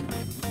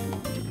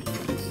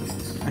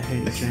 I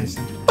hate you,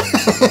 Jason.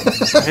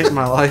 I hate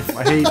my life.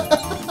 I hate...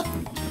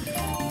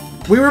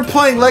 We were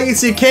playing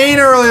Legacy Kane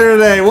earlier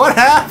today. What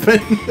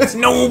happened? There's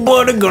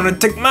nobody gonna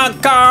take my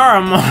car.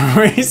 I'm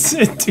gonna race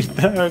it to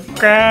the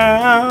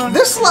ground.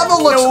 This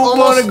level looks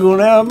Nobody almost...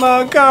 gonna have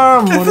my car.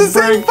 I'm gonna the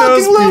same break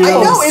those fucking level.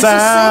 I know, it's the same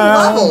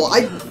sound.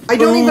 level. I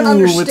don't even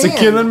understand. It's a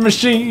killing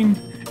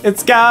machine.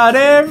 It's got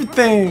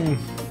everything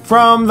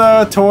from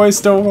the toy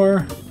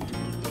store.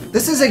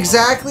 This is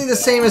exactly the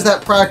same as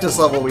that practice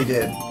level we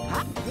did.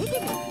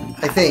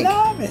 I think.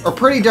 Or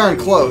pretty darn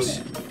close.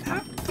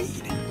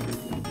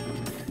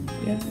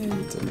 Yeah,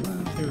 it's a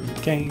wild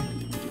hurricane.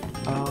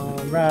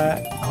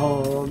 Alright,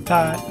 hold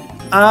tight.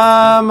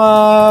 I'm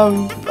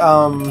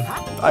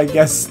I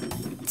guess,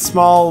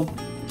 small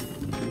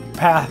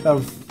path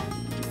of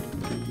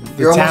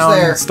the You're almost town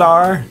there.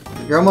 star.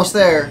 You're almost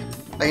there.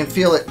 I can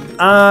feel it.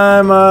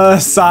 I'm a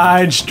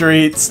side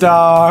street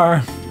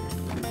star.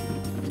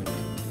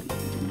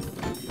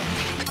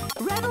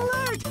 Red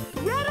alert!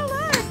 Red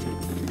alert!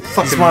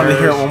 Fucking Just wanted to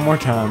hear it nerds. one more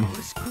time.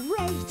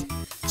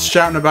 Great!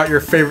 Shouting about your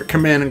favorite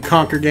Command and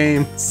Conquer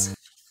games.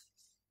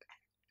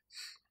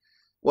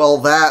 Well,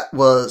 that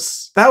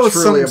was That was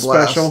truly something a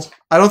blast. special.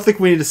 I don't think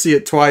we need to see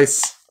it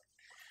twice.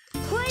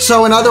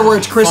 So, in other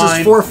words, Chris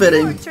Fine. is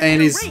forfeiting.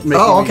 And he's making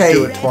Oh, okay. me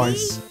do it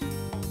twice.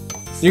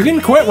 You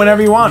can quit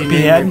whenever you want, You need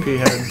P-head. me,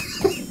 P-head.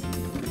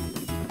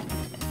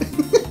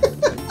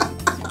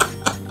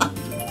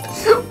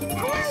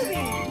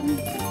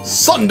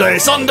 Sunday,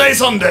 Sunday,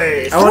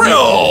 Sunday! wonder-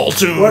 Thrill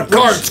to what-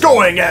 carts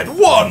going at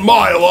 1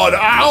 mile an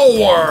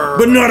hour!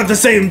 But not at the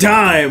same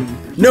time.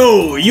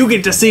 No, you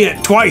get to see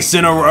it twice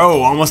in a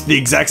row, almost the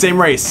exact same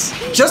race.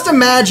 Just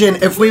imagine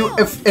if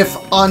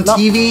on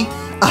TV,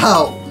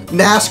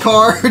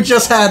 NASCAR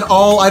just had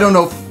all, I don't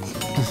know,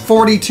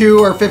 42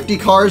 or 50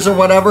 cars or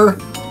whatever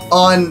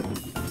on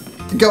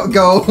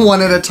go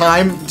one at a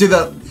time. Do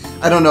the,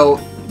 I don't know,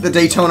 the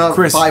Daytona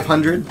Chris.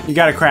 500. You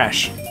gotta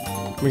crash.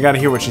 We gotta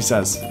hear what she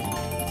says.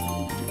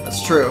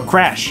 That's true.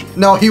 Crash.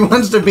 No, he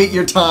wants to beat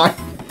your time.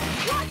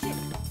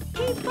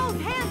 Keep both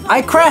hands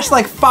I crashed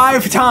like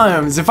 5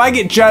 times. If I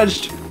get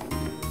judged,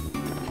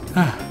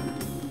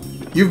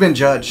 You've been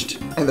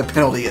judged, and the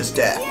penalty is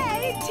death.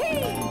 Yay,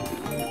 team!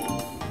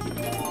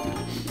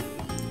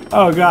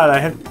 oh god, I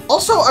have.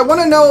 Also, I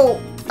want to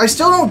know, I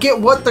still don't get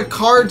what the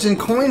cards and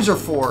coins are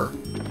for.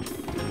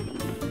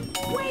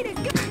 Way to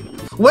go!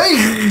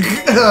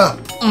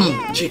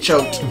 Wait! She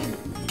choked.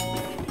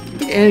 I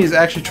think Annie's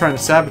actually trying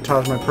to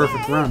sabotage my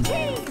perfect run.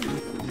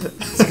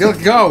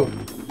 Let's go.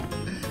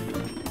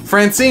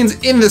 Francine's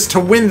in this to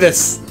win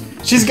this.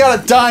 She's got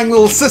a dying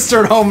little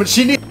sister at home and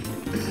she needs...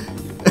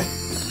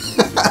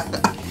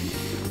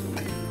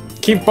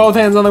 Keep both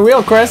hands on the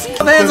wheel, Chris.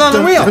 Both hands on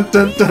the wheel. Both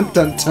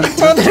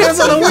Both hands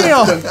on the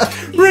wheel.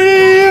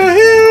 Real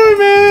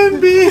human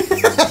being.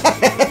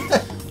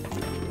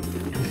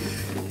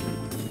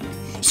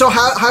 So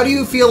how do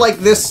you feel like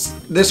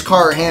this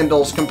car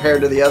handles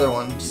compared to the other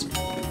ones?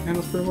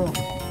 Handles pretty well.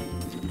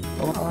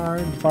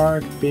 Hard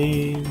bark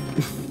bean.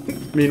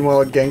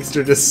 Meanwhile, a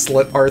gangster just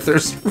slit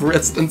Arthur's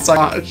wrist and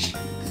Sage.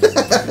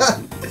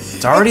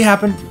 It's already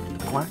happened.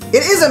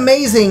 It is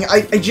amazing.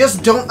 I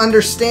just don't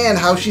understand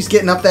how she's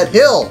getting up that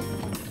hill.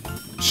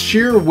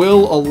 Sheer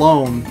will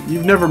alone.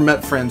 You've never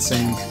met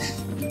Francine.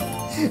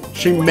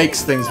 She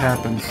makes things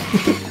happen.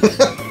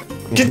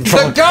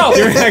 Go!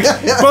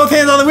 Both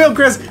hands on the wheel,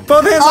 Chris.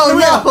 Both hands on the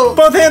wheel. no.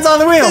 Both hands on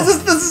the wheel.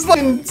 This is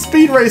like a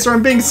speed racer.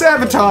 I'm being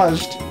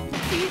sabotaged.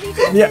 Easy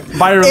Yeah,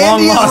 by your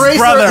Andy's long-lost Racer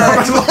brother,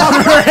 X.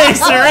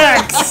 Racer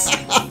X.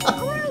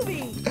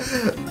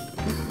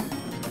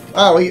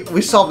 Oh,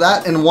 we solved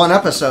that in one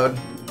episode.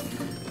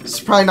 It's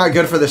probably not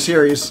good for the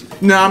series.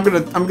 No, I'm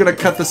gonna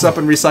cut this up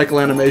and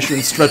recycle animation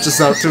and stretch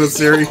this out to a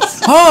series.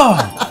 Oh!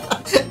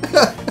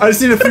 I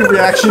just need a few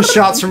reaction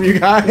shots from you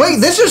guys. Wait,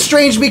 this is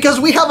strange because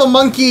we have a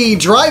monkey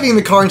driving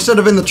the car instead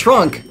of in the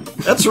trunk.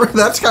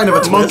 That's kind of a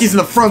twist. Monkey's in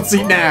the front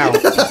seat now.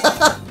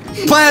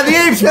 Planet of the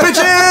Apes,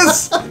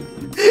 bitches!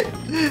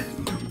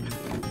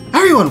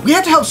 Everyone, we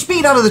have to help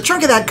Speed out of the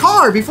trunk of that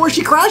car before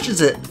she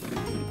crashes it.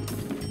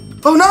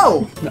 Oh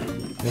no!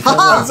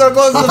 I'm so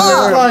close to the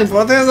finish line.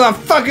 Well, there's a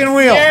fucking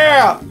wheel.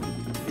 Yeah!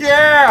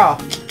 Yeah!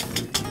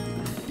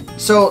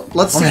 So,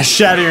 let's I'm gonna see.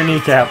 shatter your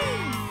kneecap.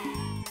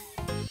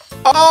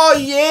 Oh,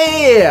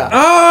 yeah!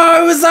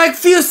 Oh, it was like a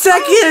few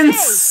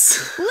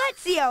seconds!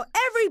 Let's see how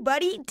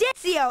everybody did.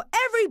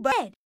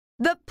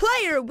 The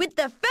player with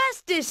the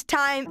fastest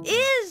time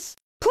is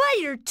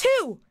player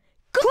 2.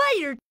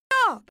 Player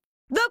job.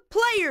 The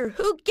player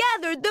who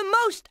gathered the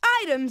most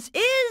items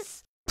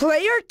is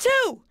player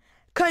 2.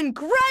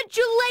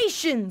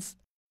 Congratulations!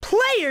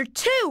 Player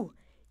 2,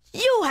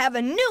 you have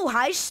a new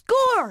high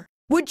score.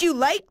 Would you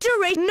like to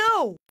race?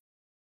 No.